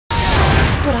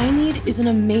What I need is an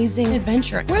amazing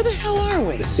adventure. Where the hell are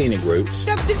we? The scenic route.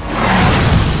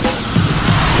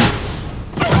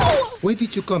 Why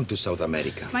did you come to South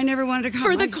America? I never wanted to come.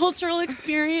 For the cultural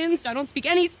experience. I don't speak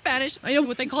any Spanish. I know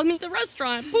what they called me. The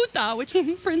restaurant, puta, which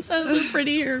means princess or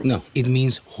pretty or... No, it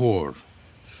means whore.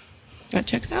 That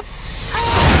checks out.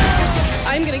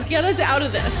 I'm gonna get us out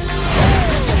of this. Oh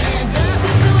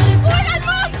my God,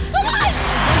 Mom! Come on!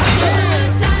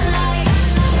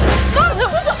 Mom, that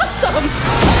was awesome!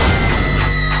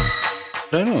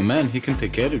 I don't know, man. He can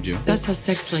take care of you. That's how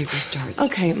sex slavery starts.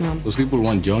 Okay, Mom. Those people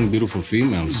want young, beautiful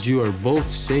females. You are both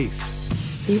safe.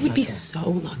 You would be so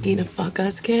lucky to fuck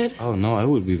us, kid. Oh, no, I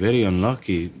would be very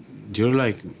unlucky. You're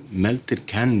like melted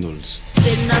candles.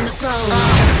 Sitting on the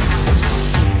throne.